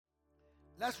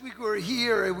Last week we were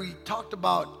here and we talked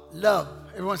about love.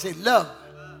 Everyone say love.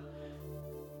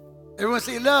 Everyone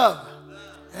say love.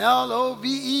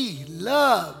 L-O-V-E,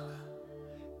 love.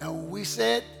 And we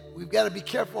said we've got to be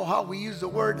careful how we use the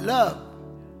word love.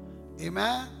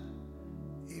 Amen?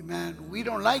 Amen. We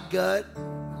don't like God.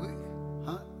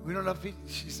 We don't love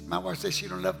pizza. My wife says she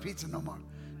don't love pizza no more.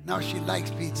 Now she likes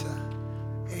pizza.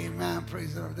 Amen.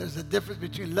 Praise the Lord. There's a difference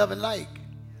between love and like.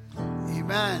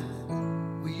 Amen.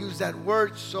 We use that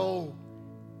word so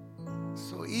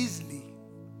easily.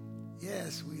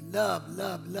 Yes, we love.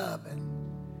 And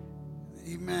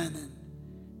amen.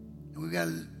 And we got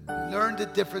to learn the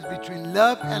difference between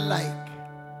love and like.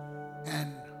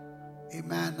 And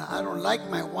amen. I don't like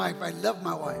my wife. I love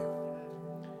my wife.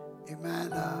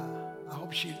 Amen. I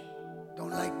hope she don't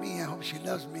like me. I hope she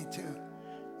loves me too.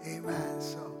 Amen.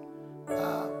 So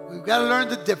we've got to learn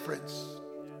the difference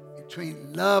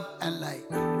between love and like.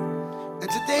 And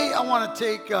today I want to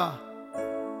take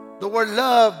the word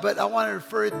love, but I want to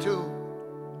refer it to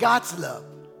God's love.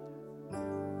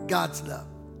 God's love.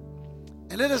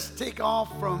 And let us take off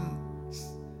from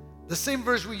the same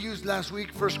verse we used last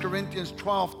week, 1 Corinthians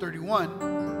 12:31.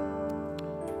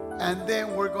 And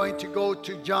then we're going to go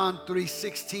to John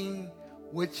 3:16,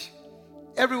 which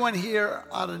everyone here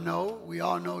ought to know. We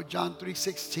all know John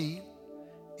 3:16.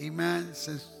 Amen.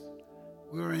 Since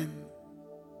we were in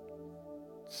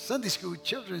Sunday school,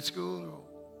 children's school,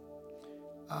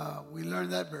 we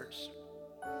learned that verse.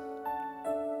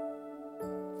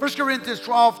 1 Corinthians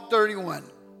 12:31.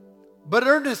 But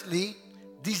earnestly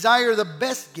desire the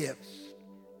best gifts,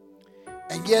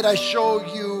 and yet I show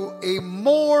you a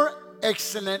more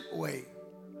excellent way.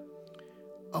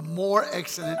 A more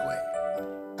excellent way.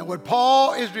 And what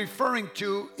Paul is referring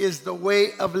to is the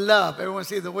way of love. Everyone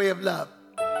say the way of love.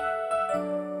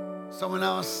 Someone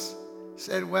else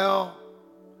said, well,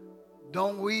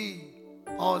 don't we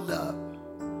all love?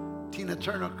 Tina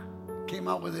Turner came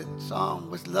out with a song,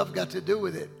 what's love got to do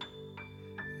with it?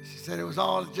 She said it was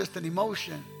all just an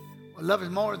emotion. Well, love is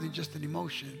more than just an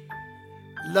emotion.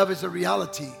 Love is a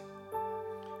reality.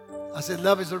 I said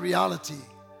love is a reality.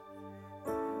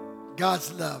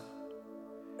 God's love.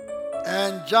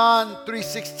 And John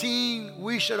 3:16,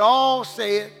 we should all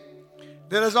say it.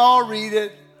 Let us all read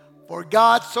it. For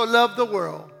God so loved the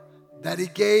world that he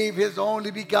gave his only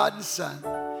begotten Son,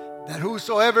 that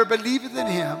whosoever believeth in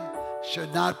him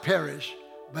should not perish,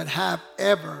 but have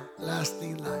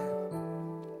everlasting life.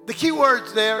 The key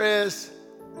words there is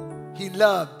he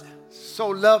loved, so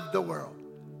loved the world.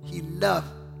 He loved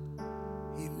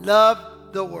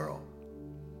the world.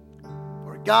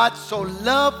 For God so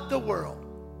loved the world.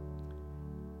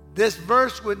 This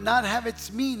verse would not have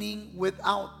its meaning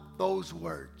without those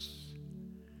words.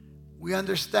 We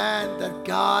understand that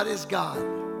God is God.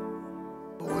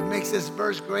 But what makes this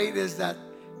verse great is that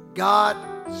God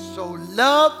so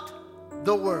loved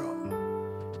the world.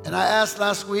 And I asked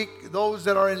last week, those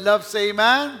that are in love say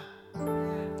amen.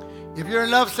 If you're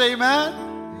in love, say amen.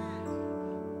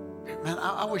 Man,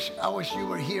 I wish you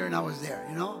were here and I was there,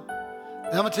 you know.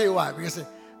 And I'm going to tell you why. Because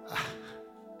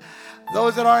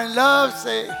those that are in love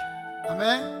say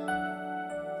amen.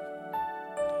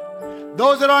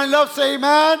 Those that are in love say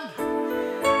amen.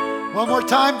 One more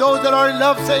time. Those that are in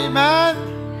love say amen.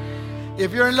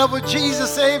 If you're in love with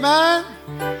Jesus, say amen.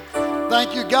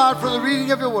 Thank you, God, for the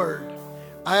reading of your word.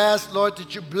 I ask, Lord,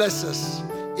 that you bless us.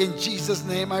 In Jesus'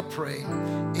 name I pray.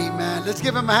 Amen. Let's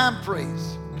give him a hand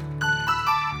praise.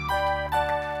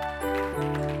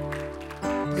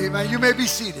 Amen. You may be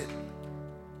seated.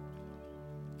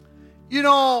 You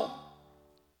know,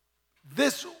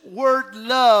 this word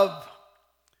love,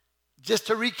 just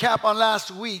to recap on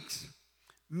last week's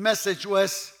message,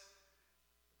 was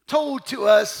told to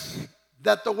us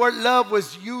that the word love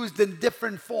was used in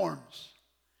different forms.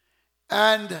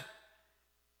 And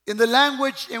in the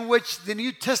language in which the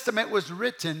New Testament was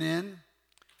written in,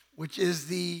 which is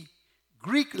the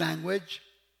Greek language,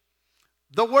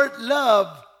 the word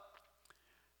love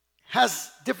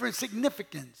has different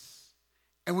significance.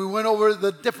 And we went over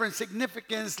the different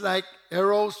significance like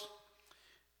eros,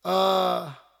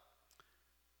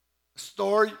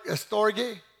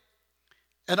 storge,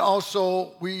 and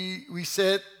also we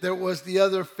said there was the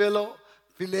other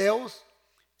phileos,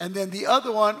 and then the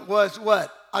other one was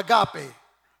what? Agape.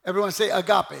 Everyone say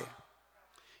agape.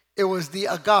 It was the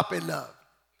agape love.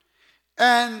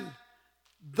 And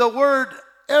the word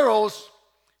eros,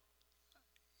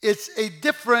 it's a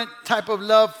different type of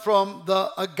love from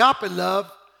the agape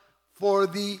love, for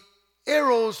the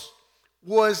eros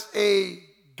was a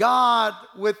god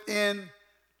within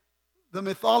the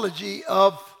mythology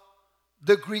of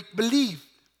the Greek belief.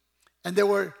 And there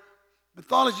were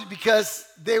mythology because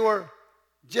they were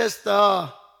just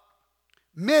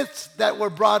myths that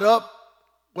were brought up,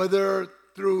 whether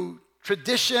through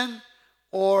tradition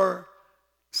or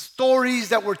stories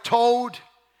that were told,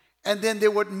 and then they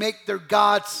would make their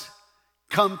gods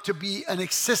come to be an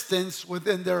existence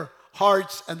within their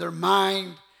hearts and their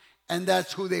mind, and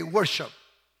that's who they worship.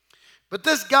 But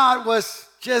this God was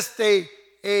just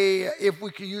if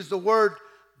we could use the word,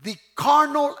 the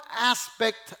carnal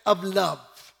aspect of love.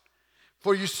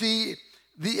 For you see,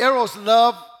 the eros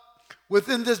love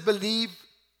within this belief,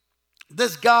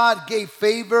 this God gave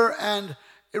favor, and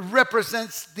it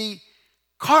represents the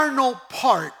carnal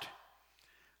part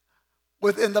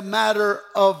within the matter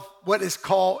of what is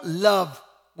called love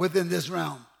within this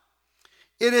realm.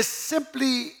 It is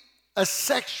simply a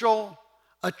sexual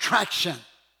attraction.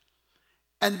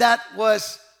 And that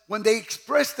was when they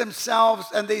expressed themselves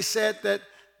and they said that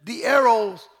the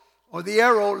eros or the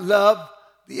ero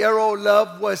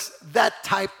love was that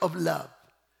type of love.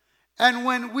 And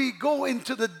when we go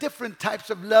into the different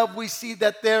types of love, we see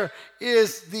that there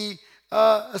is the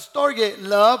storge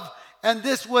love, and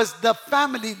this was the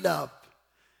family love.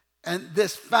 And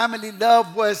this family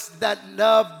love was that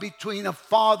love between a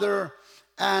father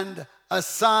and a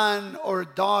son or a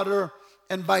daughter,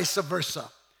 and vice versa.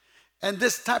 And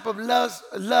this type of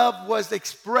love was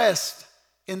expressed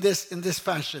in this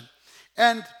fashion.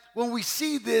 And when we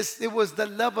see this, it was the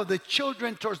love of the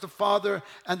children towards the father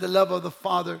and the love of the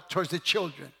father towards the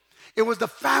children. It was the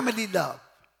family love.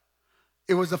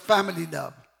 It was a family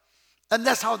love. And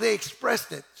that's how they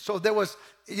expressed it. So there was,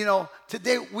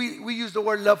 today we use the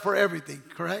word love for everything,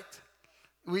 correct?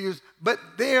 But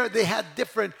there they had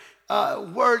different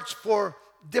words for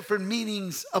different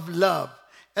meanings of love.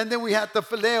 And then we had the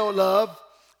phileo love,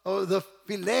 or the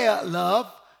philia love,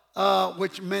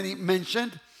 which many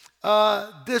mentioned.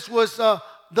 This was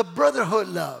the brotherhood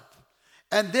love.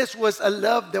 And this was a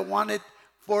love that wanted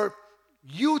for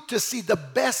you to see the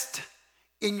best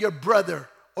in your brother,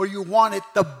 or you wanted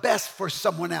the best for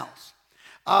someone else.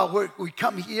 We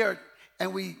come here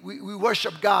and we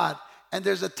worship God, and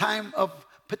there's a time of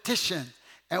petition.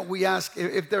 And we ask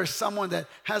if there's someone that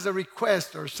has a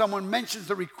request, or someone mentions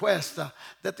the request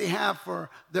that they have for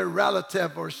their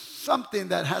relative or something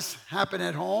that has happened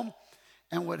at home.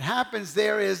 And what happens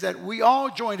there is that we all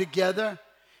join together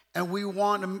and we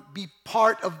want to be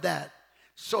part of that.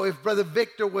 So if Brother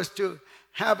Victor was to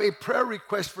have a prayer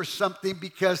request for something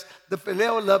because the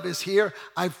phileo love is here,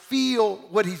 I feel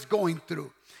what he's going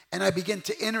through. And I begin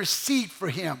to intercede for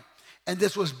him. And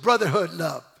this was brotherhood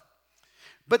love.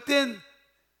 But then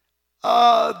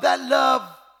that love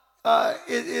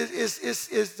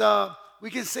is we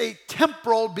can say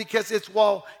temporal, because it's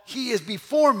while he is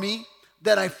before me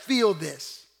that I feel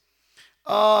this.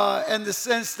 In the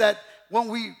sense that when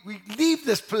we leave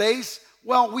this place,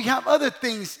 well, we have other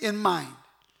things in mind.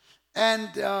 And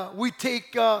we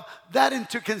take that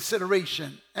into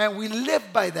consideration. And we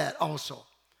live by that also.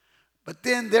 But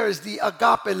then there is the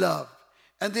agape love.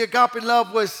 And the agape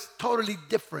love was totally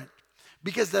different.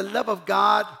 Because the love of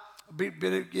God,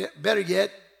 better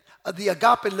yet, the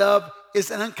agape love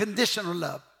is an unconditional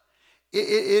love.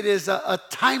 It is a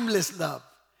timeless love.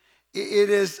 It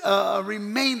is a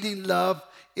remaining love.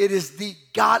 It is the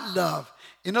God love.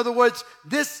 In other words,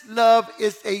 this love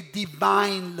is a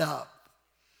divine love.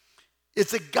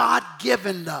 It's a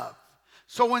God-given love.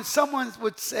 So when someone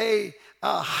would say,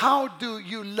 how do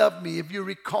you love me? If you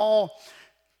recall,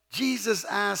 Jesus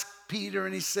asked Peter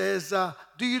and he says,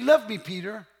 do you love me,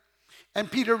 Peter? And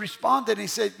Peter responded and he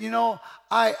said,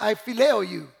 I phileo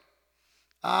you.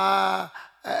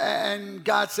 And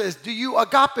God says, do you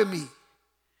agape me?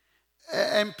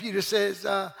 And Peter says,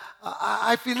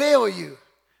 I phileo you.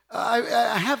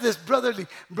 I have this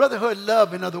brotherhood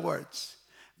love, in other words.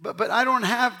 But I don't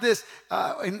have this.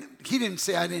 And he didn't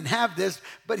say I didn't have this,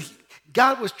 but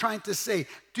God was trying to say,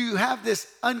 do you have this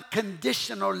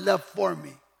unconditional love for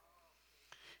me?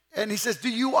 And he says, do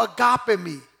you agape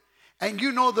me? And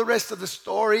you know the rest of the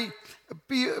story.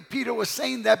 Peter was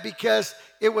saying that because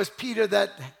it was Peter that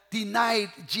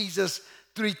denied Jesus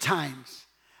 3 times.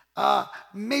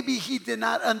 Maybe he did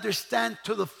not understand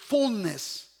to the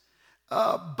fullness.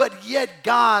 But yet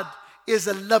God is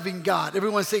a loving God.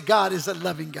 Everyone say God is a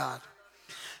loving God.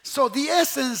 So the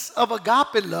essence of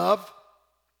agape love,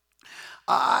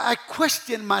 I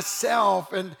question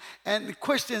myself, and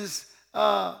questions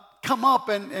come up,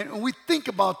 and we think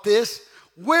about this.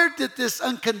 Where did this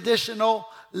unconditional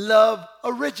love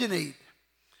originate?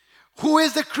 Who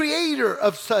is the creator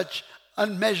of such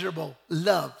unmeasurable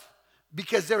love?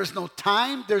 Because there is no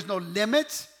time, there's no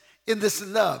limits in this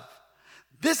love.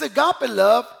 This agape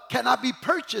love cannot be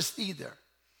purchased either.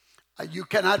 You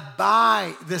cannot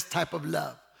buy this type of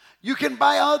love. You can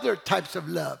buy other types of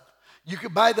love. You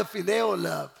can buy the phileo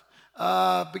love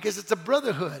because it's a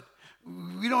brotherhood.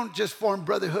 We don't just form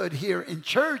brotherhood here in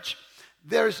church.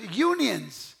 There's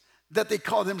unions that they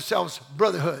call themselves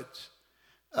brotherhoods.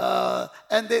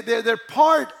 And they're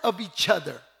part of each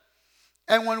other.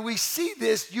 And when we see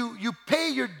this, you pay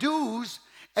your dues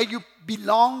and you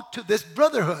belong to this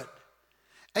brotherhood.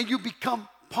 And you become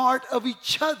part of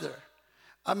each other.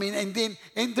 I mean,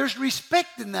 and there's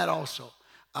respect in that also.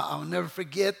 I'll never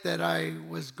forget that I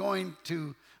was going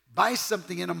to buy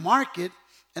something in a market,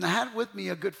 and I had with me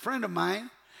a good friend of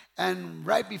mine. And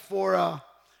right before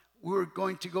we were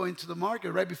going to go into the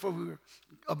market, right before we were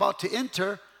about to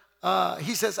enter,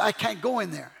 he says, "I can't go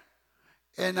in there."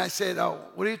 And I said,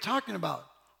 "Oh, what are you talking about?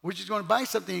 We're just going to buy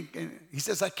something." And he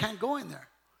says, "I can't go in there."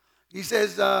 He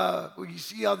says, "Well, you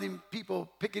see all the people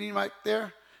picketing right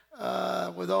there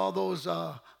with all those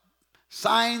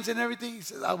signs and everything?" He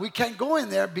says, "We can't go in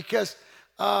there because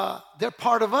they're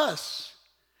part of us.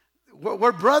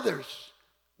 We're brothers.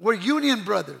 We're union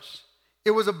brothers."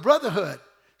 It was a brotherhood.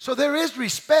 So there is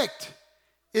respect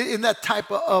in that type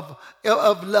of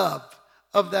love,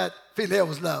 of that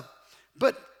phileos love.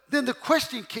 But then the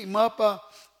question came up,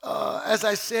 as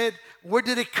I said, where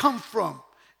did it come from?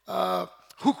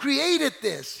 Who created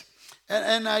this?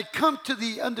 And I come to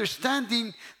the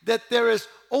understanding that there is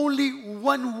only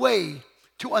one way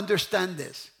to understand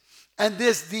this. And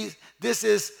this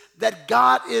is that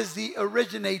God is the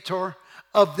originator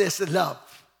of this love.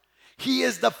 He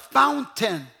is the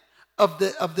fountain of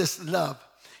this love.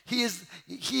 He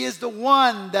is the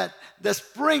one that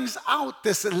springs out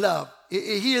this love.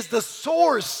 He is the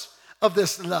source of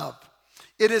this love.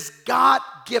 It is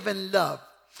God-given love.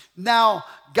 Now,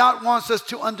 God wants us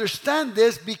to understand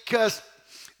this because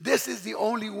this is the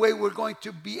only way we're going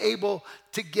to be able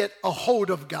to get a hold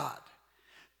of God.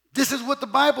 This is what the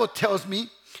Bible tells me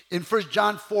in 1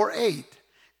 John 4:8.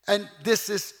 And this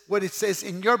is what it says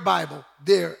in your Bible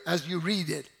there as you read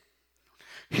it.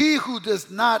 "He who does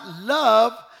not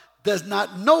love does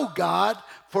not know God,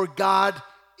 for God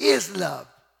is love."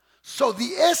 So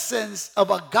the essence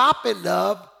of agape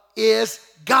love is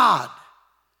God.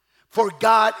 For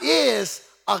God is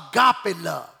agape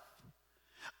love.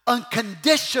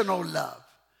 Unconditional love.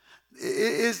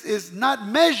 It is not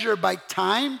measured by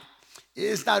time. It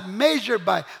is not measured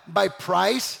by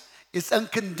price. It's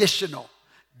unconditional.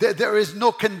 There is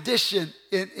no condition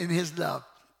in his love.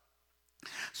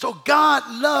 So God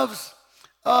loves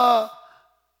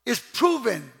is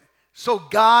proven. So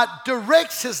God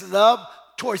directs his love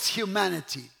towards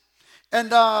humanity.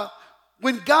 And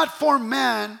when God formed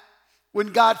man,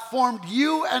 when God formed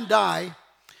you and I,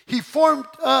 he formed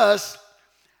us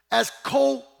as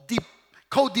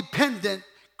codependent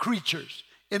creatures.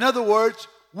 In other words,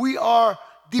 we are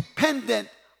dependent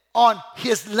on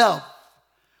his love.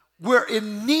 We're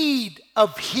in need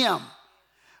of him.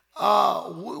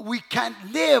 We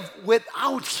can't live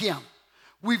without him.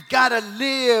 We've got to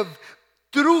live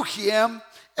through him,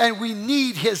 and we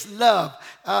need his love.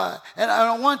 And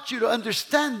I want you to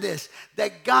understand this,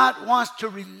 that God wants to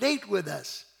relate with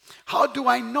us. How do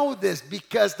I know this?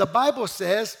 Because the Bible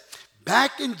says,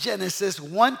 back in Genesis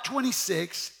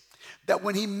 1:26, that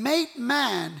when he made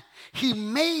man, he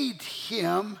made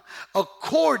him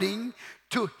according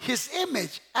to his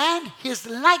image and his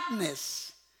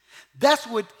likeness. That's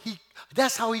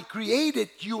how he created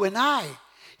you and I.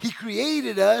 He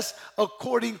created us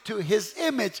according to his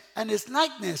image and his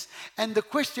likeness. And the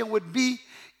question would be,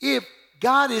 if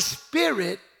God is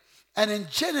spirit, and in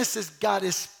Genesis God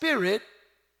is spirit,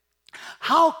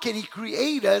 how can he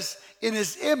create us in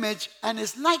his image and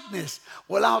his likeness?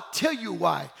 Well, I'll tell you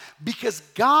why. Because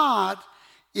God,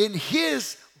 in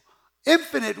his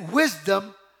infinite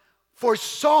wisdom,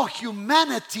 foresaw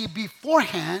humanity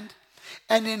beforehand,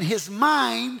 and in his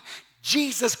mind,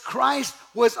 Jesus Christ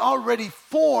was already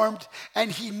formed,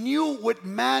 and he knew what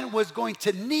man was going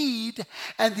to need,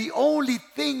 and the only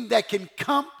thing that can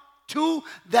come to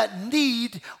that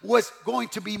need was going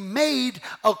to be made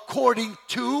according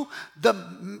to the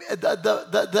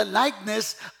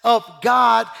likeness of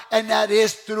God, and that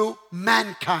is through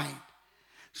mankind.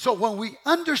 So when we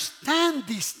understand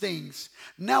these things,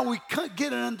 now we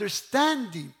get an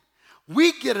understanding.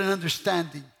 We get an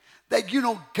understanding that,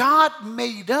 God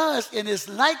made us in his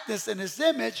likeness and his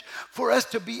image for us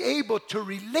to be able to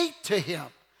relate to him.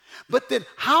 But then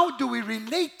how do we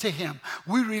relate to him?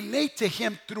 We relate to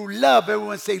him through love.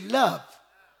 Everyone say love.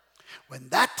 When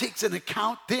that takes into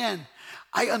account, then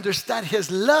I understand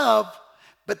his love,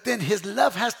 but then his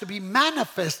love has to be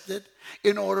manifested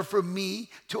in order for me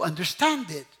to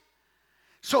understand it.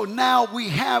 So now we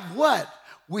have what?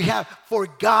 We have, for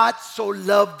God so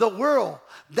loved the world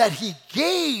that he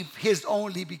gave his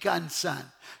only begotten son.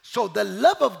 So the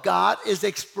love of God is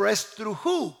expressed through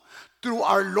who? Through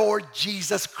our Lord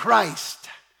Jesus Christ.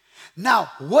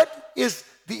 Now, what is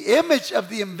the image of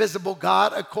the invisible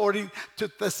God according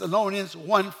to Thessalonians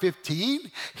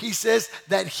 1:15? He says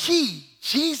that he,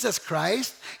 Jesus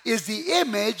Christ, is the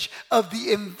image of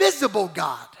the invisible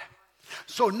God.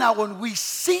 So now when we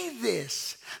see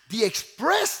this, the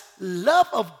expressed love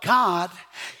of God,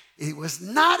 it was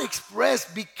not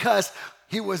expressed because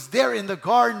he was there in the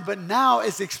garden, but now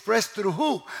it's expressed through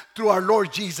who? Through our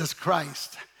Lord Jesus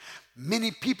Christ.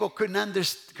 Many people could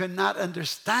not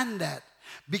understand that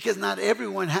because not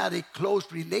everyone had a close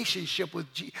relationship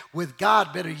with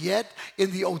God, better yet,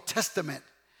 in the Old Testament.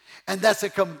 And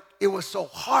it was so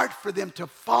hard for them to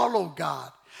follow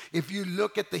God. If you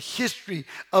look at the history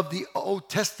of the Old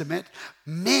Testament,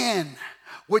 men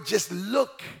would just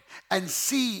look and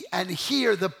see and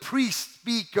hear the priest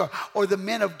speak or the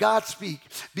men of God speak,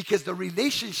 because the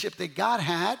relationship that God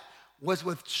had was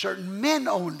with certain men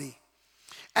only.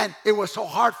 And it was so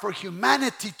hard for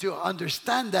humanity to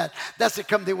understand that. That's how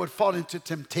come they would fall into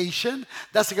temptation.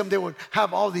 That's how come they would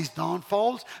have all these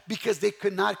downfalls, because they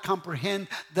could not comprehend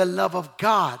the love of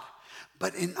God.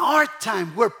 But in our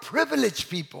time, we're privileged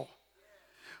people.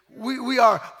 We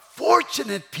are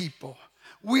fortunate people.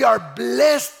 We are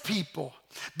blessed people,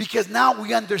 because now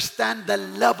we understand the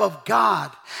love of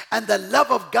God. And the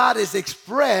love of God is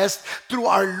expressed through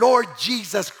our Lord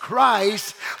Jesus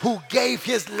Christ, who gave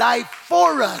his life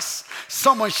for us.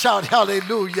 Someone shout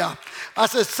hallelujah. I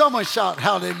said, someone shout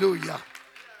hallelujah.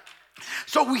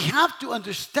 So we have to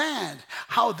understand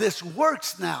how this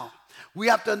works now. We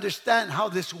have to understand how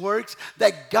this works,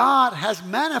 that God has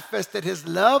manifested his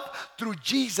love through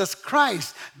Jesus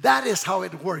Christ. That is how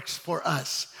it works for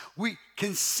us. We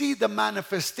can see the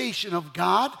manifestation of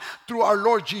God through our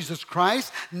Lord Jesus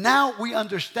Christ. Now we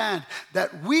understand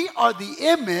that we are the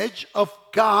image of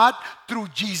God through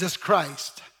Jesus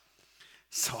Christ.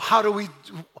 So how do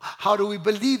we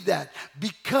believe that?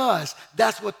 Because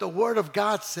that's what the Word of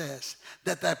God says,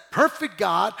 that perfect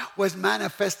God was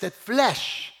manifested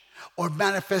flesh, or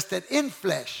manifested in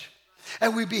flesh.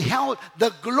 And we beheld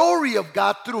the glory of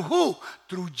God through who?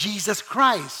 Through Jesus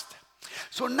Christ.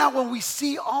 So now when we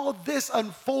see all this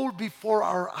unfold before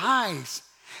our eyes,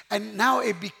 and now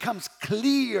it becomes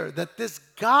clear that this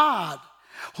God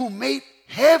who made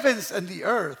heavens and the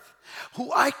earth,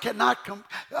 who I cannot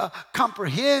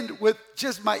comprehend with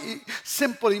just my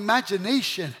simple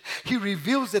imagination, he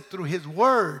reveals it through his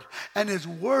word. And his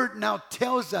word now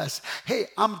tells us, hey,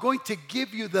 I'm going to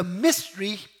give you the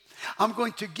mystery. I'm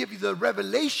going to give you the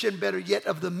revelation, better yet,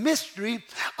 of the mystery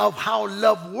of how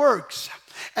love works.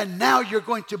 And now you're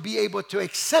going to be able to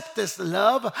accept this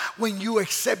love when you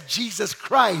accept Jesus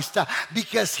Christ,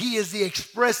 because he is the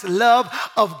express love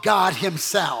of God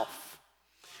himself.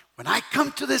 When I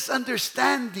come to this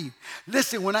understanding,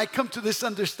 listen, when I come to this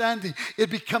understanding, it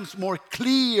becomes more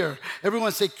clear.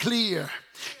 Everyone say clear.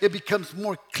 It becomes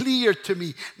more clear to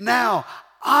me. Now,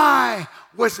 I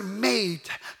was made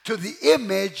to the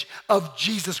image of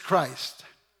Jesus Christ.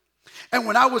 And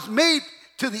when I was made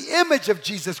to the image of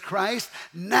Jesus Christ,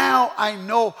 now I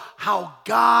know how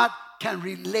God can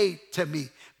relate to me,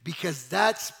 because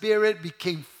that spirit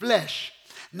became flesh.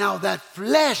 Now that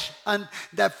flesh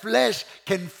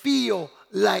can feel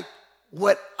like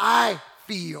what I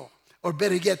feel. Or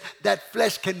better yet, that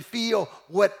flesh can feel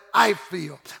what I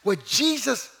feel. What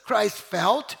Jesus Christ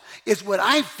felt is what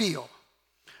I feel.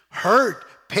 Hurt,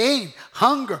 pain,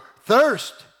 hunger,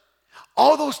 thirst.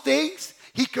 All those things,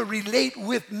 he could relate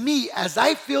with me as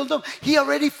I feel them. He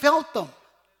already felt them.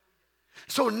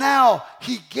 So now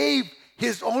he gave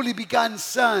his only begotten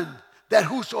son, that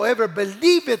whosoever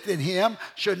believeth in him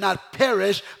should not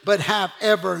perish, but have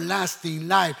everlasting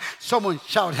life. Someone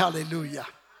shout hallelujah.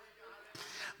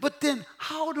 But then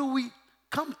how do we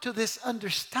come to this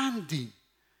understanding?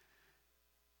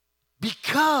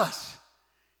 Because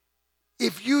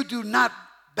if you do not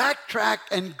backtrack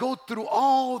and go through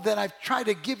all that I've tried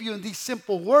to give you in these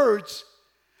simple words,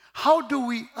 how do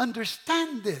we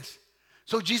understand this?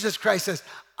 So Jesus Christ says,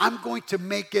 I'm going to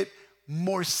make it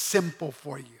more simple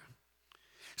for you.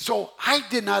 So I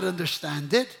did not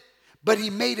understand it, but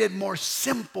he made it more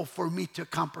simple for me to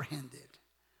comprehend it.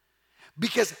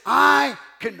 Because I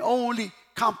can only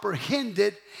comprehend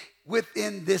it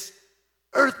within this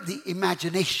earthly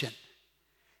imagination.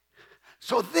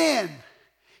 So then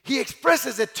he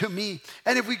expresses it to me.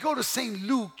 And if we go to St.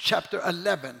 Luke chapter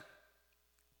 11,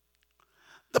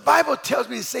 the Bible tells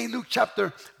me in St. Luke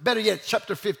chapter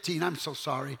 15, I'm so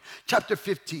sorry, chapter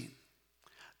 15.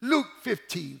 Luke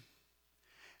 15.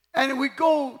 And we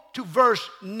go to verse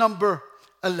number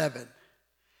 11.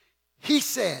 He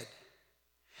said,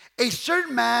 a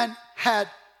certain man had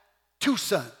 2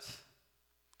 sons.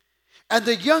 And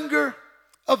the younger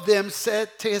of them said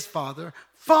to his father,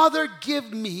 Father,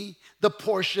 give me the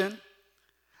portion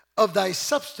of thy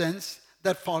substance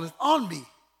that falleth on me.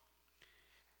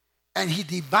 And he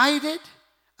divided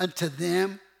unto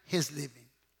them his living.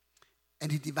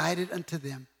 And he divided unto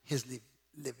them his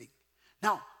living.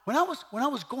 Now, when I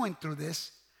was going through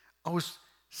this, I was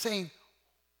saying,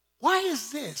 why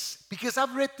is this? Because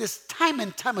I've read this time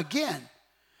and time again.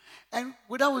 And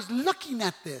when I was looking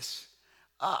at this,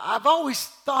 I've always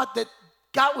thought that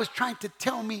God was trying to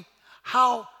tell me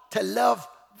how to love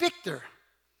Victor.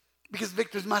 Because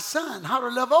Victor's my son. How to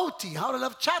love Oti, how to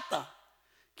love Chata,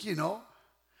 you know.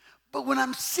 But what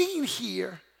I'm seeing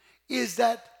here is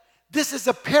that this is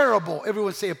a parable.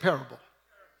 Everyone say a parable.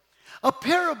 A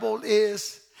parable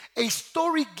is a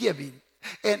story giving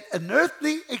an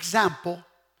earthly example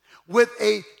with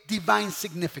a divine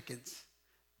significance.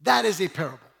 That is a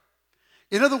parable.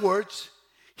 In other words,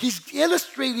 he's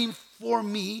illustrating for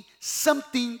me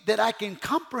something that I can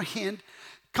comprehend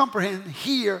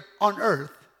here on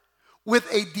earth with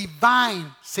a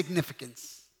divine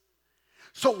significance.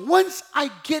 So once I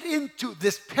get into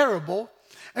this parable,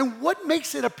 and what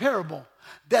makes it a parable?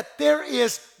 That there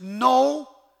is no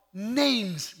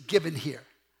names given here.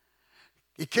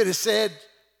 It could have said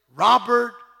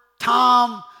Robert,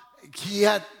 Tom, he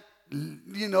had,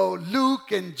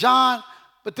 Luke and John,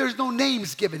 but there's no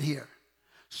names given here.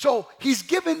 So he's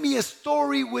given me a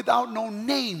story without no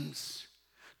names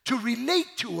to relate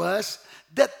to us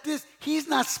that he's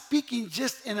not speaking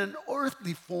just in an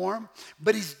earthly form,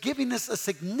 but he's giving us a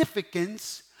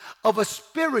significance of a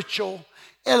spiritual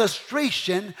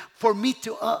illustration for me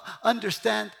to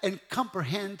understand and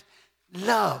comprehend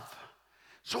love.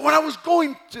 So when I was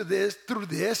going through this,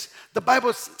 the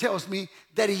Bible tells me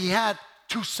that he had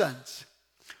 2 sons.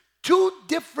 2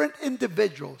 different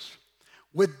individuals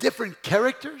with different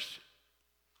characters,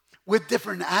 with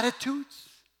different attitudes.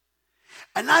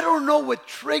 And I don't know what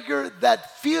triggered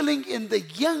that feeling in the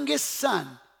youngest son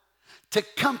to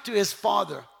come to his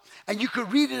father. And you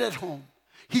could read it at home.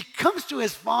 He comes to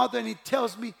his father and he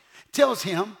tells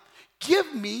him,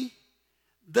 give me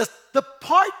the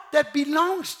part that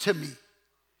belongs to me.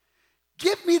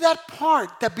 Give me that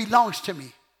part that belongs to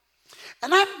me.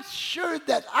 And I'm sure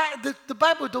that the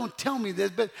Bible don't tell me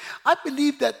this, but I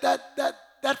believe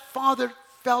that father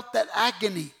felt that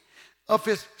agony of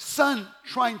his son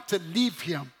trying to leave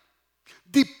him,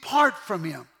 depart from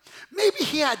him. Maybe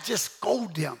he had just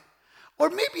scolded him, or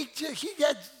maybe he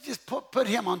had just put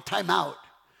him on timeout,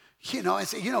 and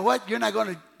say, you know what, you're not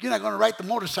going to ride the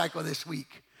motorcycle this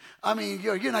week. I mean,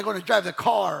 you're not going to drive the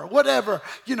car or whatever,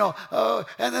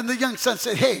 and then the young son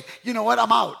said, hey, you know what,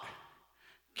 I'm out.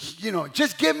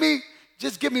 Just give me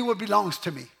what belongs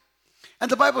to me. And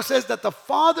the Bible says that the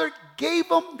father gave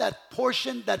him that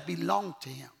portion that belonged to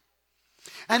him.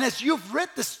 And as you've read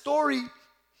the story,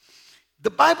 the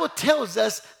Bible tells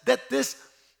us that this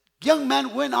young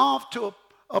man went off to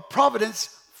a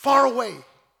province far away,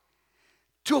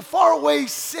 to a faraway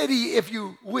city, if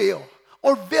you will,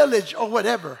 or village or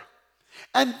whatever.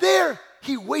 And there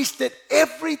he wasted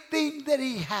everything that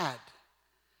he had.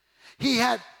 He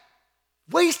had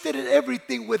wasted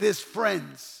everything with his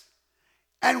friends.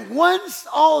 And once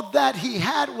all that he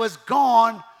had was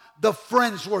gone, the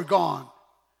friends were gone.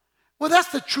 Well,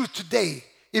 that's the truth today.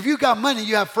 If you got money,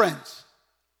 you have friends.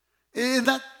 Isn't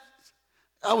that?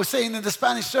 I was saying in the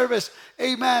Spanish service,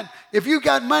 amen, if you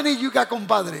got money, you got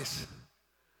compadres.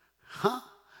 Huh?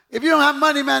 If you don't have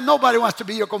money, man, nobody wants to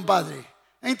be your compadre.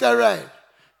 Ain't that right?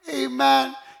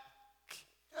 Amen.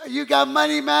 You got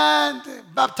money, man,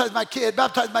 baptize my kid,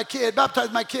 baptize my kid,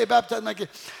 baptize my kid, baptize my kid.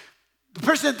 The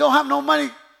person that don't have no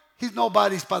money, he's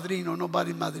nobody's padrino,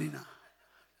 nobody's madrina.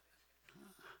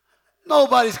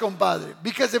 Nobody's compadre.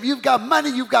 Because if you've got money,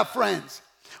 you've got friends.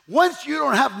 Once you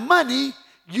don't have money,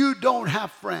 you don't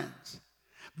have friends.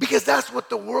 Because that's what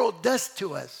the world does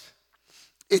to us.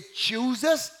 It chews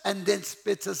us and then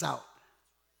spits us out.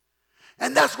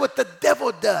 And that's what the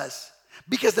devil does.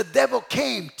 Because the devil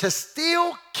came to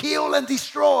steal, kill, and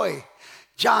destroy.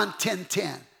 John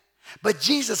 10:10. But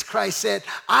Jesus Christ said,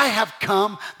 I have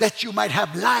come that you might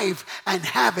have life and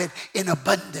have it in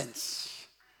abundance.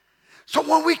 So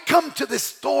when we come to this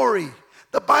story,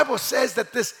 the Bible says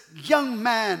that this young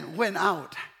man went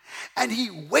out and he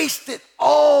wasted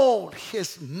all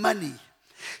his money.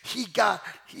 He got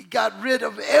rid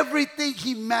of everything.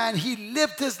 He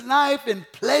lived his life in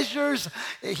pleasures.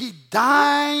 He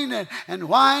dined and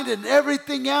wined and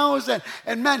everything else.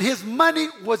 And man, his money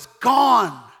was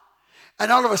gone.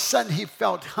 And all of a sudden he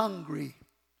felt hungry.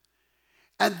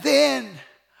 And then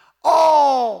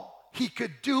all he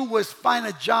could do was find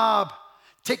a job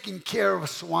taking care of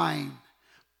swine,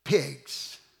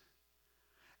 pigs.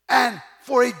 And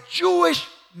for a Jewish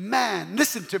man,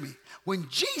 listen to me, when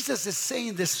Jesus is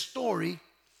saying this story,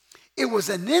 it was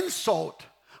an insult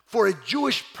for a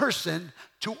Jewish person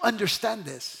to understand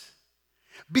this.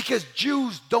 Because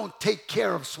Jews don't take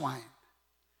care of swine.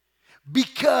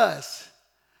 Because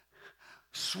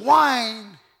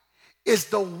swine is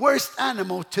the worst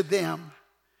animal to them.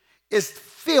 It's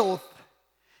filth,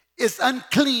 it's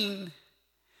unclean,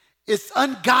 it's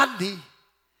ungodly.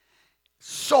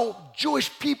 So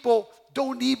Jewish people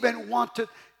don't even want to.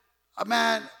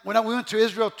 Man, when we went to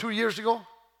Israel 2 years ago,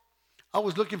 I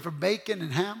was looking for bacon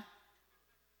and ham.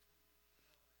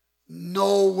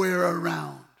 Nowhere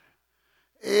around.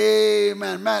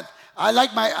 Amen, man. I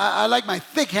like my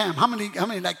thick ham. How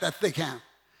many like that thick ham?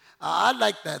 I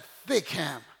like that thick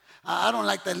ham. I don't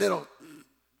like that little.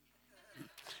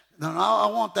 No, I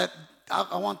want that.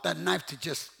 I want that knife to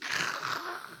just.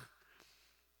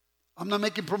 I'm not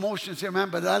making promotions here, man,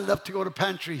 but I love to go to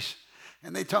pantries.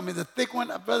 And they tell me the thick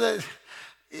one, Brother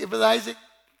Isaac,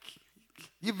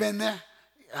 you've been there.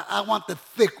 I want the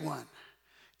thick one.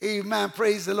 Amen,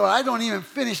 praise the Lord. I don't even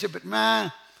finish it, but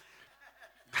man,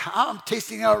 I'm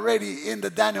tasting it already in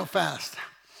the Daniel fast.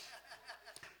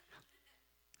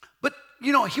 But,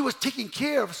 he was taking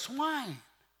care of swine.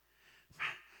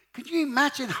 Could you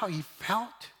imagine how he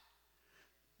felt?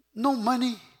 No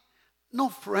money, no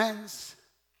friends,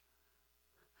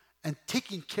 and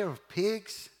taking care of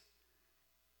pigs.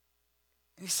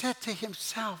 And he said to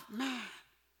himself, man,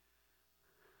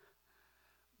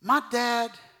 my dad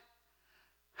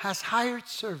has hired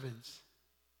servants.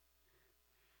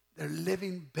 They're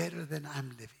living better than I'm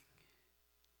living.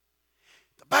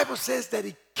 The Bible says that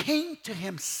he came to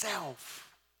himself.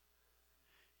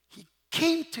 He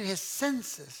came to his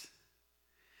senses.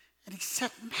 And he said,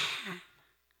 man,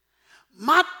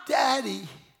 my daddy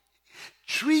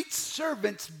treats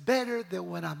servants better than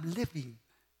what I'm living.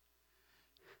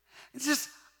 It's just,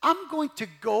 I'm going to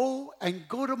go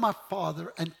to my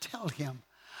father and tell him,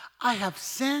 I have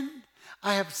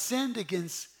sinned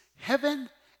against heaven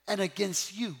and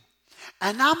against you.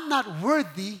 And I'm not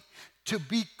worthy to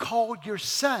be called your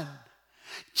son.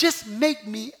 Just make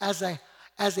me as a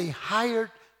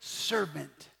hired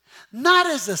servant. Not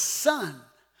as a son,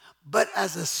 but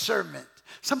as a servant.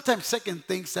 Sometimes Second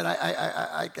thinks that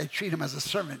I treat him as a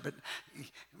servant, but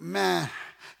man,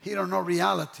 he don't know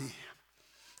reality.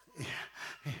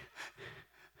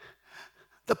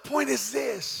 The point is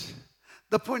this.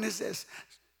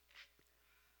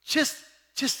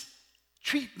 Just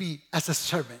treat me as a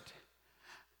servant.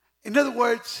 In other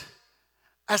words,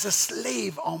 as a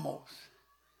slave almost.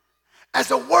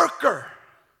 As a worker.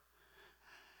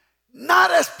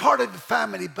 Not as part of the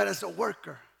family, but as a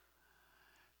worker.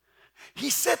 He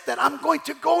said that I'm going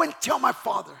to go and tell my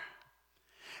father.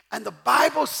 And the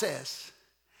Bible says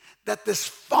that this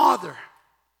father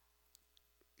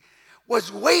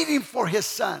was waiting for his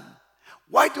son.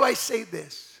 Why do I say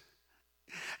this?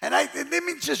 And let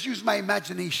me just use my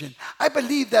imagination. I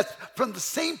believe that from the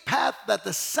same path that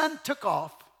the son took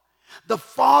off, the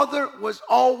father was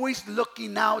always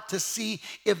looking out to see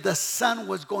if the son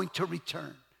was going to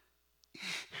return.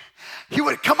 He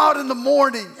would come out in the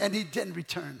morning and he didn't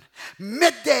return.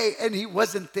 Midday and he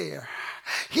wasn't there.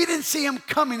 He didn't see him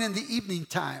coming in the evening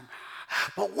time.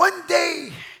 But one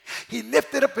day he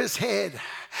lifted up his head,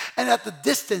 and at the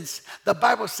distance the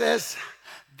Bible says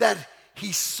that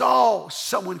he saw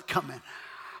someone coming,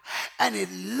 and it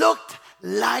looked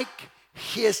like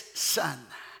his son.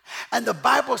 And the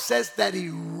Bible says that he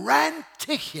ran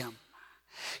to him.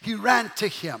 He ran to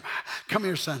him. Come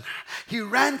here, son. He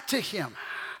ran to him.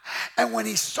 And when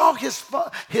he saw his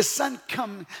son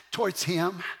come towards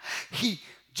him, he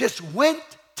just went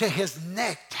to his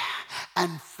neck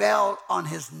and fell on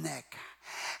his neck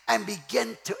and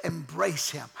began to embrace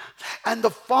him. And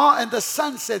the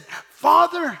son said,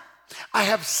 Father, I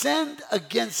have sinned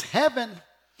against heaven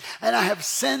and I have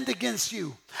sinned against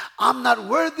you. I'm not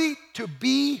worthy to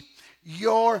be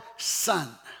your son.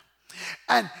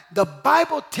 And the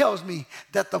Bible tells me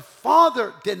that the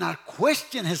father did not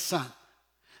question his son.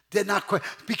 Did not question,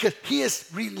 because he is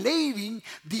relating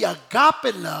the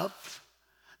agape love,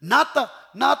 not the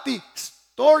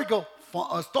storge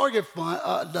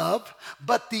love,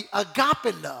 but the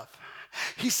agape love.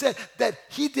 He said that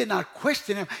he did not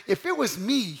question him. If it was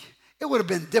me, it would have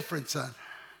been different, son.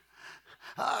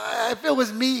 If it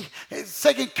was me,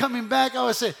 second coming back, I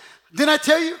would say, didn't I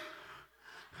tell you?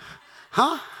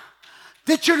 Huh?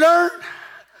 Did you learn?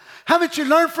 Haven't you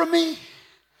learned from me?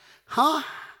 Huh?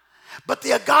 But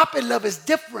the agape love is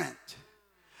different.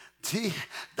 See,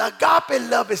 the agape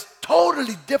love is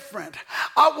totally different.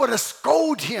 I would have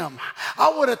scolded him.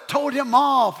 I would have told him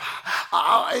off.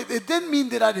 It didn't mean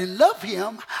that I didn't love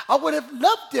him. I would have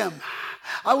loved him.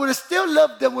 I would have still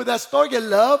loved them with that storge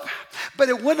love, but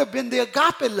it wouldn't have been the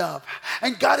agape love.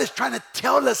 And God is trying to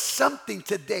tell us something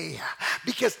today,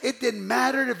 because it didn't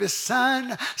matter if his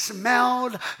son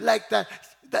smelled like that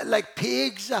like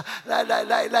pigs,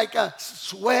 like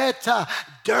sweat,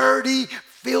 dirty,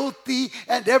 filthy,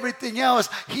 and everything else.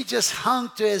 He just hung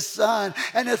to his son,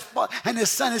 and his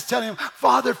son is telling him,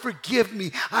 Father, forgive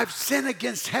me. I've sinned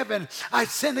against heaven. I've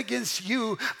sinned against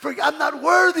you. I'm not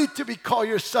worthy to be called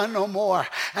your son no more.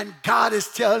 And God is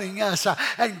telling us,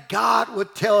 and God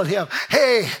would tell him,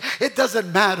 hey, it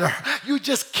doesn't matter. You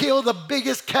just kill the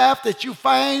biggest calf that you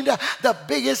find, the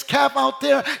biggest calf out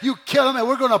there. You kill him, and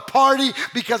we're going to party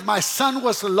because my son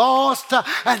was lost,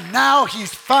 and now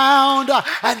he's found.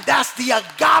 And that's the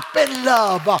agape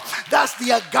love. That's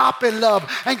the agape love.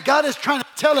 And God is trying to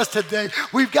tell us today,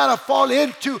 we've got to fall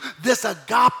into this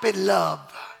agape love,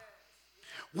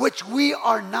 which we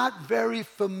are not very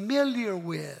familiar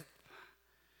with.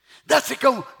 That's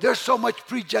because there's so much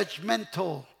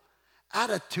prejudgmental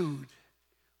attitude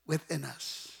within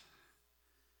us.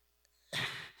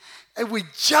 And we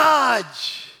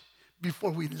judge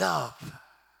before we love.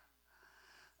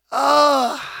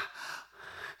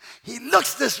 He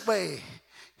looks this way.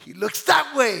 He looks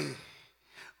that way.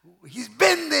 He's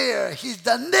been there. He's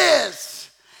done this.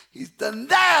 He's done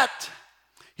that.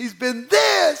 He's been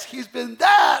this. He's been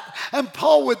that. And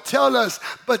Paul would tell us,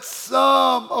 but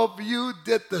some of you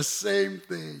did the same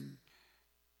thing.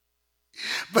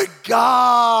 But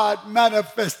God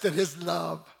manifested his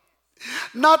love.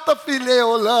 Not the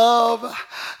phileo love.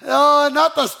 No,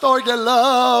 not the storge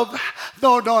love.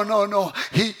 No.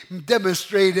 He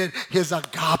demonstrated his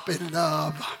agape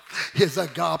love. His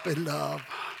agape love.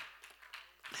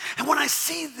 And when I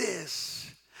see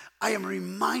this, I am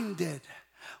reminded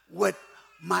what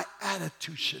my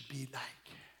attitude should be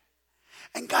like.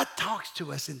 And God talks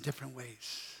to us in different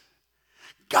ways.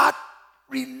 God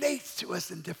relates to us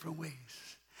in different ways.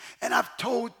 And I've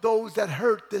told those that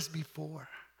heard this before.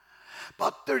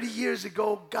 About 30 years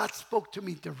ago, God spoke to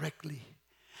me directly.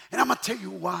 And I'm going to tell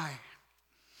you why.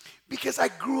 Because I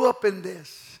grew up in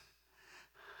this.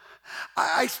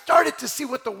 I started to see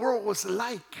what the world was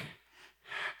like.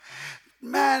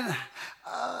 Man,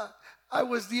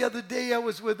 the other day I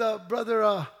was with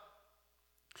Brother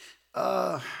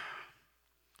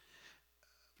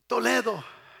Toledo.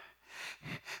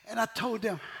 And I told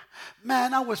him,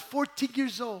 man, I was 14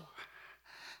 years old.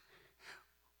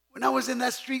 When I was in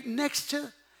that street next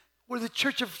to where the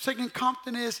Church of Second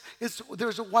Compton is,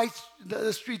 there's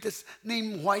a street that's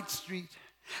named White Street.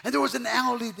 And there was an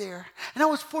alley there. And I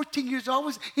was 14 years old. I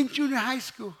was in junior high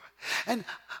school. And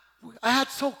I had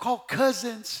so-called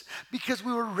cousins because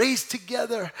we were raised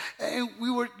together. And we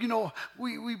were,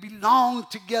 we belonged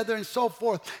together and so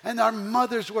forth. And our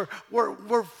mothers were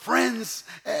friends.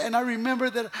 And I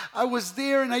remember that I was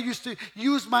there and I used to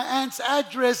use my aunt's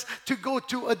address to go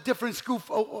to a different school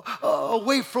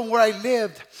away from where I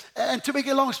lived. And to make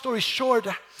a long story short,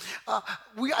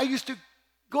 I used to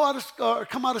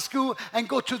come out of school and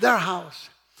go to their house.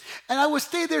 And I would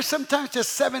stay there sometimes till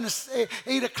 7 or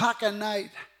 8 o'clock at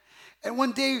night. And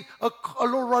one day, a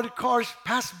low-rotted car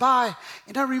passed by,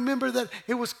 and I remember that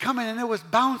it was coming, and it was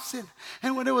bouncing.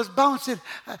 And when it was bouncing,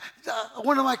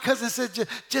 one of my cousins said,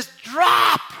 just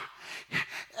drop.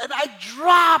 And I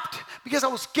dropped because I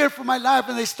was scared for my life,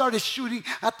 and they started shooting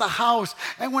at the house.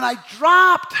 And when I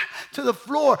dropped to the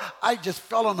floor, I just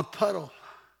fell on a puddle.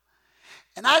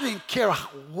 And I didn't care how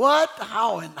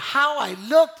I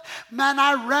looked. Man,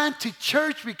 I ran to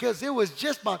church because it was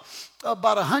just about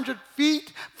 100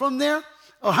 feet from there,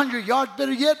 100 yards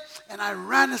better yet. And I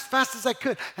ran as fast as I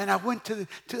could. And I went to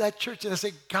that church and I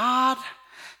said, God,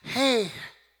 hey,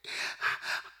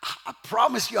 I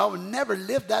promise you I will never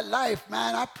live that life,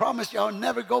 man. I promise you I'll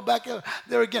never go back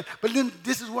there again. But then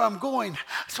this is where I'm going.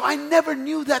 So I never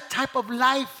knew that type of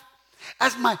life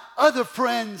as my other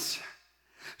friends.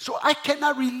 So I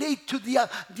cannot relate to the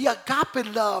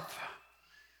agape love.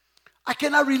 I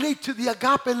cannot relate to the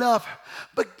agape love.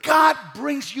 But God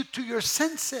brings you to your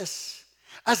senses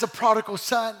as a prodigal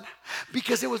son.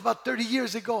 Because it was about 30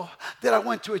 years ago that I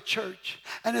went to a church.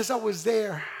 And as I was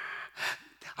there,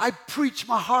 I preached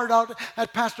my heart out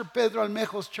at Pastor Pedro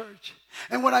Almejo's church.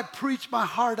 And when I preached my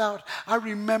heart out, I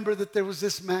remember that there was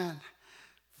this man,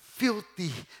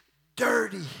 filthy,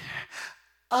 dirty,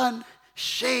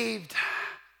 unshaved.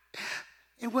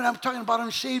 And when I'm talking about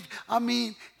unshaved, I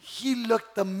mean he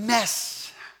looked a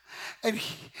mess. And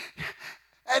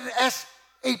as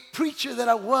a preacher that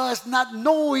I was, not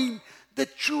knowing the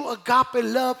true agape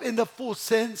love in the full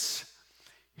sense,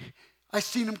 I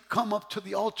seen him come up to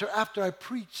the altar after I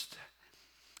preached.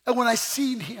 And when I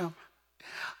seen him,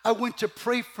 I went to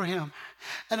pray for him.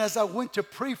 And as I went to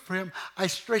pray for him, I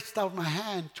stretched out my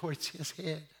hand towards his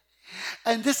head.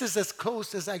 And this is as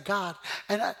close as I got.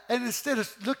 And instead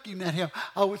of looking at him,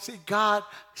 I would say, God,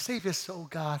 save his soul,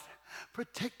 God.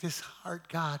 Protect his heart,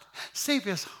 God. Save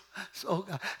his soul,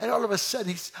 God. And all of a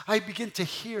sudden, I begin to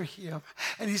hear him.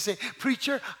 And he said,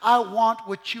 preacher, I want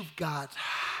what you've got.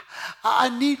 I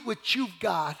need what you've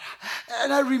got.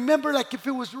 And I remember like if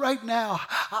it was right now,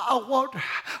 I want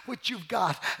what you've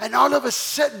got. And all of a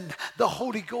sudden, the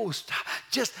Holy Ghost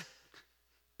just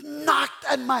knocked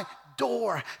at my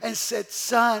door and said,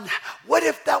 son, what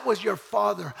if that was your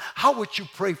father? How would you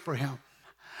pray for him?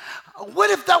 What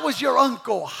if that was your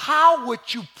uncle? How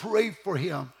would you pray for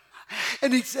him?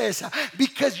 And he says,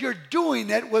 because you're doing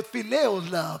it with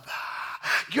phileo love.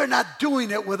 You're not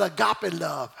doing it with agape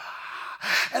love.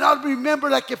 And I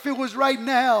remember like if it was right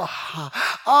now,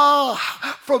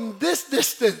 from this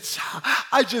distance,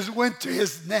 I just went to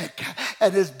his neck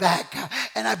and his back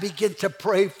and I began to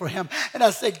pray for him. And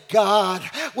I said, God,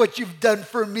 what you've done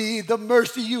for me, the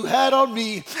mercy you had on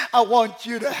me, I want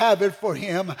you to have it for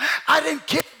him. I didn't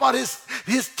care about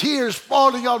his tears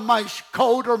falling on my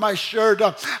coat or my shirt.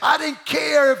 I didn't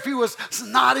care if he was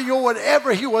snotty or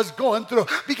whatever he was going through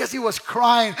because he was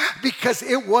crying, because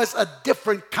it was a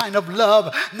different kind of love.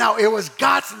 Now it was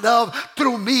God's love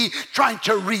through me trying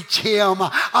to reach him.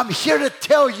 I'm here to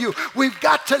tell you, we've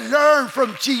got to learn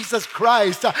from Jesus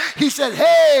Christ. He said,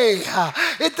 hey,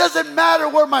 it doesn't matter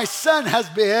where my son has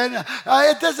been.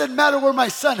 It doesn't matter where my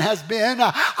son has been.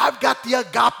 I've got the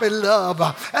agape love.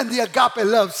 And the agape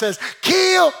love says,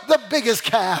 kill the biggest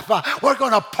calf. We're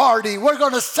going to party. We're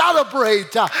going to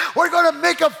celebrate. We're going to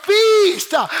make a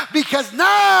feast because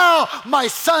now my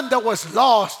son that was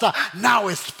lost now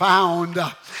is found.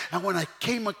 And when I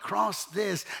came across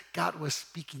this, God was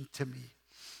speaking to me.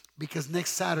 Because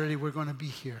next Saturday we're going to be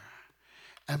here.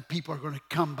 And people are going to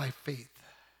come by faith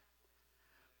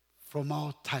from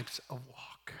all types of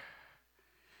walk.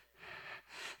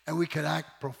 And we could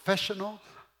act professional,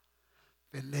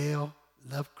 phileo,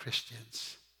 love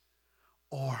Christians.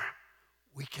 Or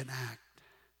we can act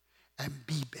and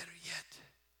be better yet,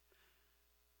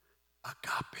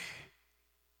 agape,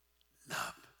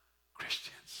 love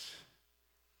Christians.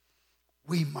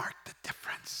 We mark the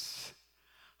difference.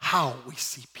 How we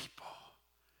see people.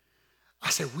 I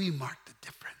said we mark the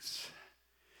difference.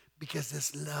 Because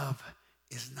this love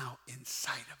is now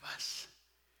inside of us.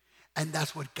 And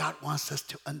that's what God wants us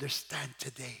to understand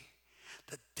today.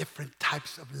 The different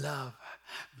types of love.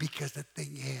 Because the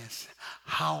thing is,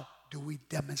 how do we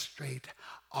demonstrate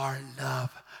our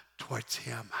love towards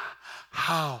him?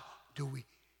 How do we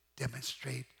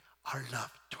demonstrate our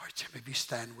love towards him? If you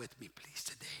stand with me, please,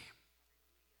 today.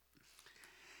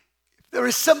 There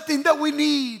is something that we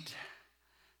need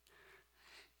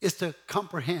is to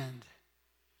comprehend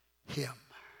him,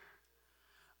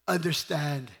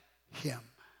 understand him,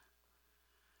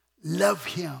 love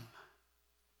him.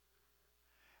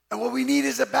 And what we need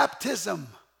is a baptism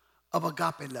of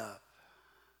agape love.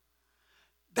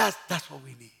 That's what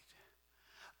we need.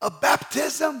 A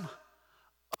baptism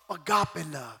of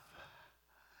agape love.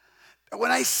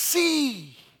 When I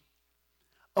see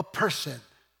a person,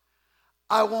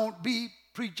 I won't be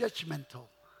prejudgmental.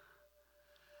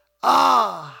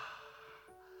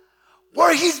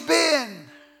 Where he's been,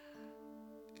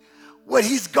 what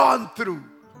he's gone through.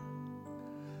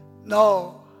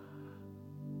 No.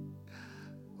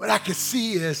 What I can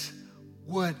see is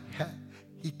what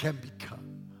he can become.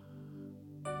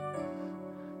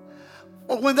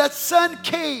 But when that son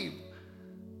came,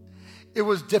 it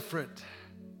was different.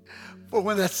 But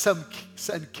when that son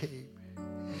came,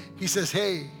 he says,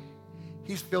 hey,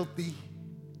 he's filthy.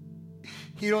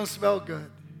 He don't smell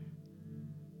good.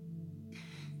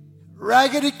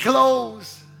 Raggedy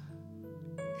clothes.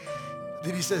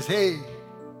 Then he says, hey,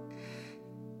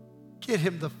 get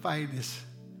him the finest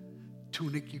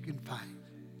tunic you can find.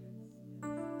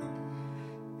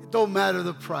 It don't matter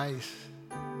the price.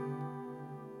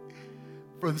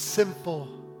 From simple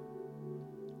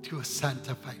to a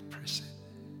sanctified person.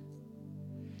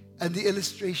 And the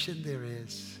illustration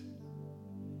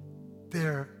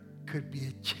there could be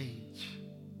a change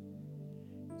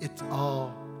It's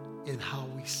all in how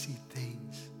we see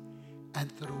things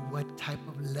and through what type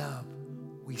of love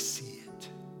we see it.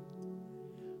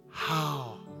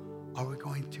 How are we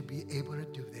going to be able to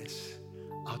do this?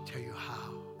 I'll tell you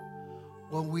how.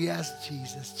 When we ask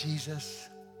Jesus, Jesus,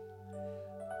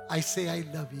 I say I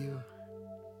love you,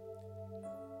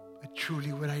 but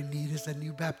truly what I need is a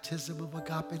new baptism of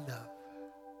agape love.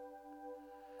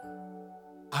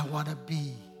 I want to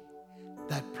be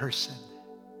that person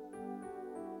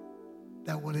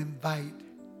that will invite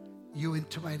you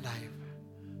into my life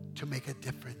to make a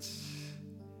difference.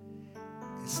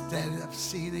 Instead of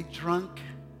seeing a drunk,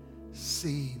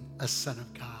 seeing a son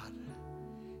of God.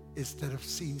 Instead of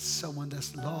seeing someone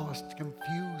that's lost,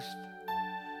 confused,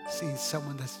 seeing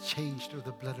someone that's changed through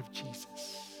the blood of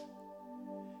Jesus.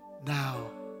 Now,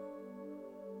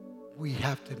 we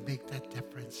have to make that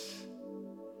difference.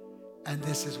 And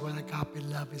this is what agape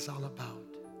love is all about.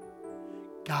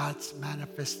 God's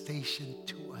manifestation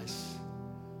to us,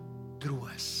 through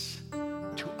us,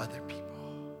 to other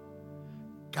people.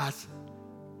 God's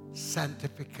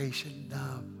sanctification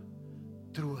love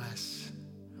through us,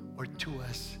 or to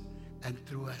us, and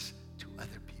through us to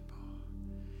other people.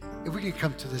 If we can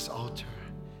come to this altar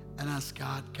and ask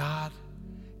God, God,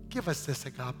 give us this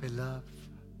agape love.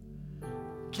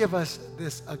 Give us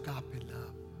this agape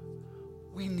love.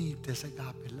 We need this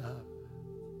agape love.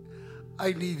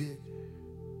 I need it.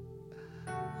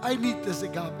 I need this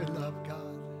agape love,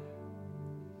 God.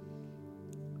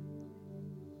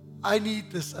 I need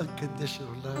this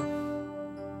unconditional love.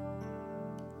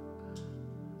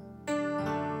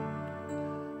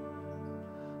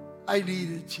 I need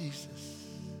it, Jesus.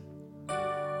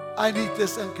 I need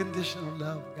this unconditional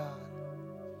love, God.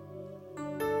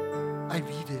 I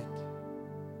need it.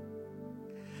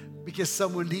 Because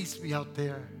someone needs me out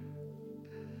there.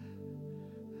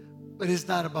 But it's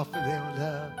not about filial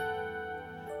love.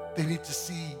 They need to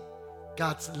see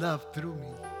God's love through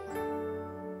me.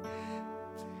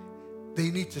 They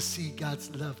need to see God's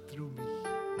love through me.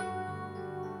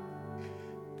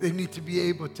 They need to be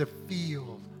able to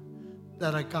feel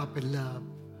that agape love.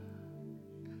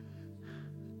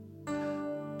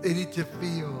 They need to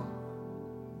feel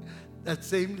that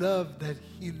same love that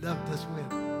He loved us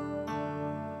with.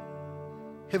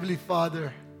 Heavenly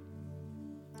Father,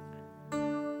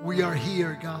 we are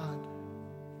here, God.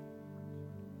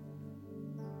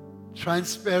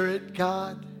 Transparent,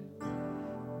 God,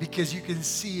 because you can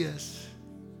see us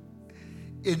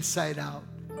inside out.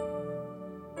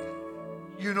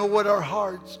 You know what our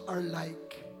hearts are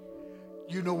like.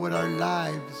 You know what our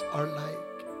lives are like.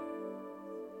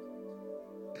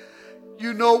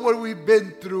 You know what we've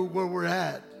been through, where we're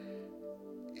at.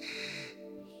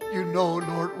 You know,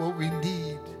 Lord, what we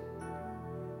need.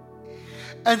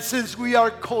 And since we are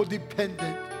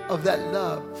codependent of that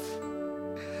love,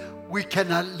 we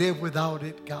cannot live without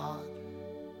it, God.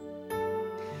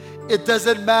 It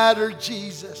doesn't matter,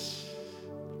 Jesus,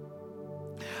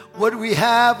 what we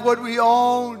have, what we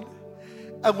own,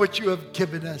 and what you have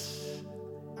given us,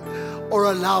 or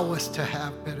allow us to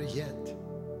have, better yet.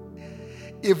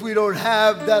 If we don't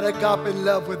have that agape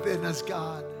love within us,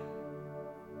 God,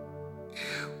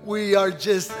 we are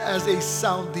just as a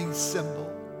sounding cymbal.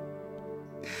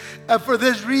 And for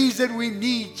this reason, we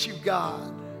need you,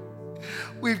 God.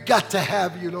 We've got to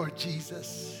have you, Lord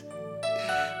Jesus.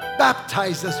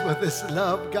 Baptize us with this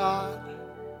love, God,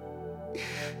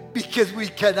 because we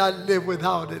cannot live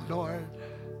without it, Lord.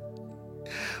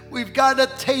 We've got a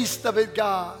taste of it,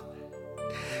 God.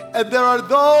 And there are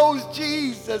those,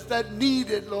 Jesus, that need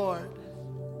it, Lord.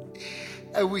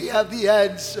 And we have the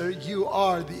answer. You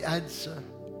are the answer.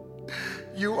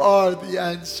 You are the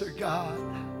answer, God.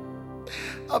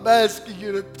 I'm asking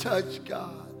you to touch,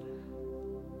 God.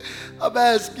 I'm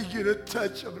asking you to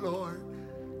touch him, Lord.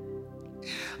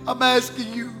 I'm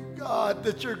asking you, God,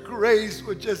 that your grace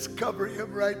would just cover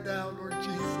him right now, Lord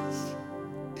Jesus.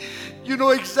 You know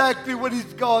exactly what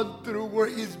he's gone through, where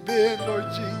he's been, Lord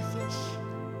Jesus.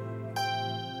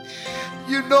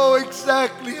 You know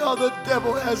exactly how the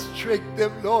devil has tricked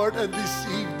them, Lord, and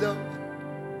deceived them.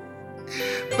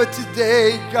 But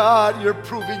today, God, you're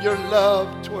proving your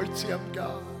love towards him,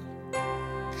 God.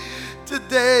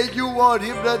 Today, you want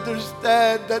him to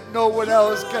understand that no one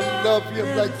else can love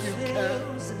him like you can.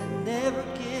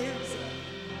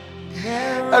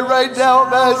 And right now,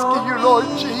 I'm asking you, Lord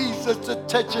Jesus, to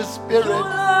touch his spirit.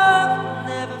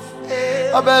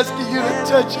 I'm asking you to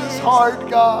touch his heart,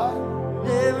 God,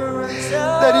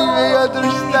 that he may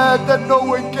understand that no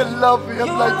one can love him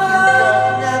like you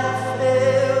can.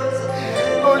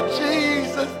 Lord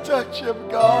Jesus, touch him,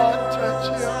 God,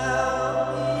 touch him.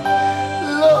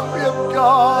 Love him,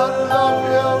 God, love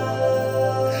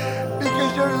him.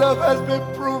 love has been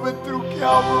proven through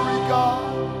Calvary,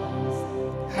 God.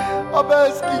 I'm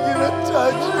asking you to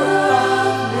touch them.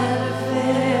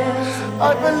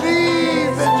 I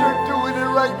believe that you're doing it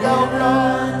right now,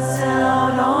 God.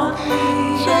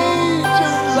 Change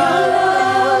his life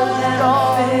and ways,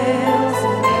 God.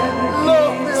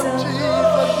 Love him,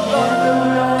 Jesus. Love him.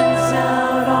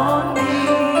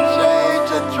 Change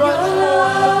and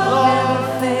transform him, Lord.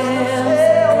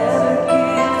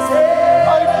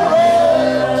 I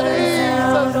pray in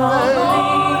Jesus' name.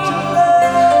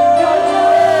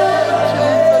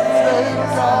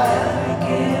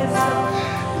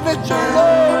 Let your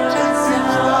love just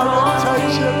reach down and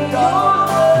touch him, God.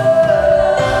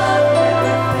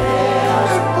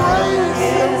 Embrace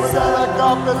him with that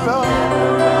agape love.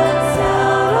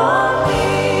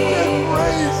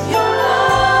 Embrace him.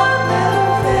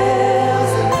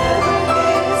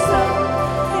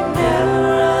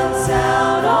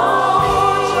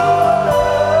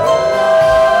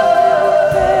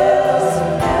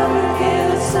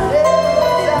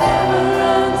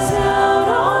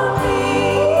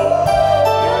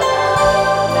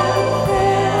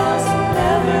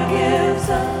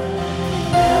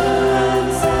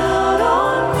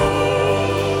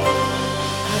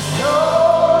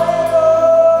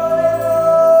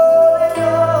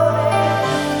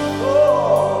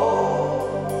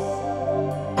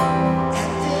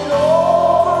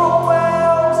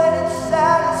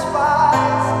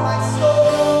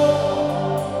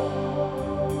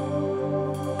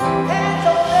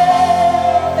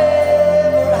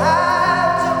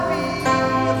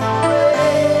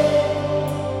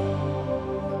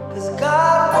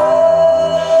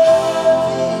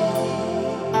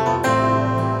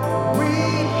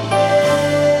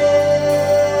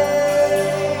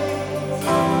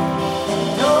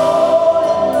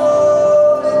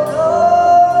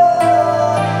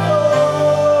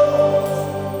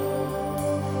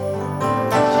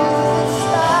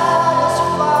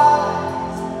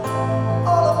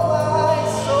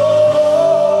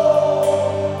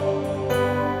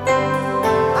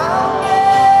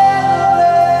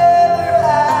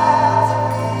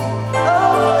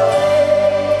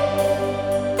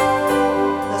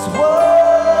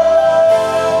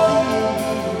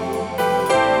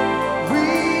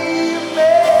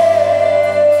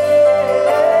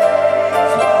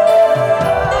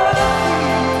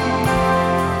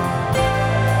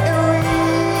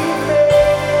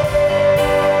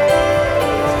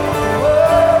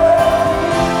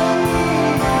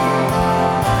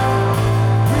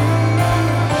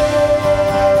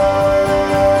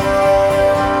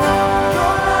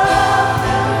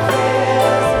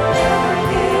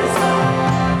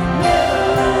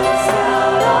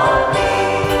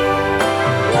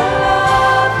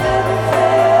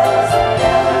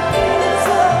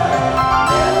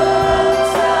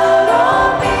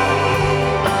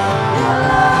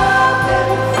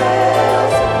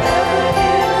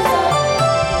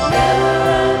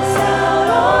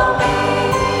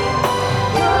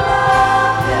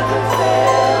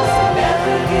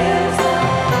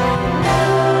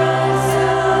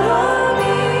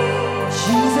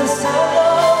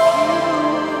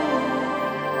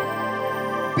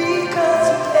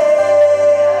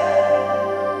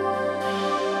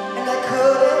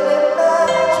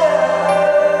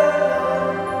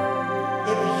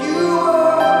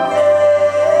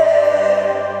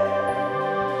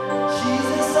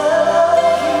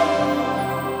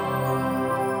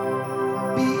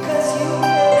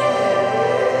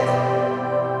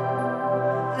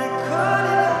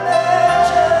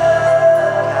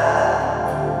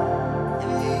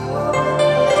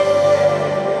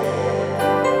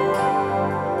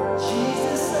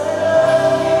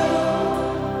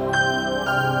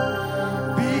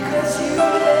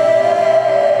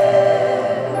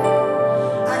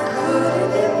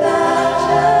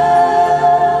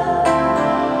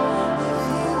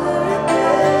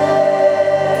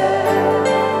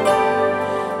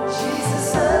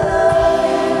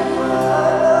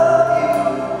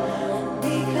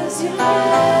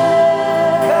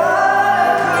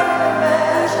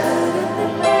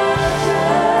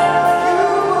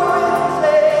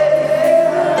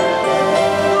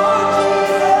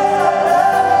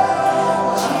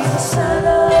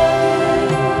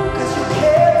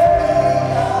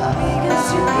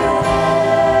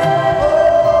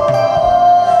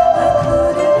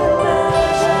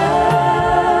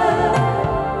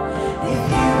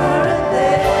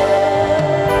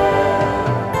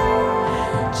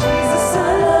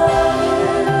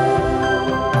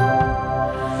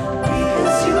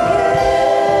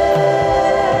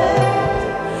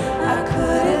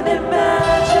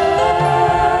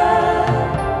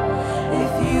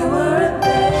 You were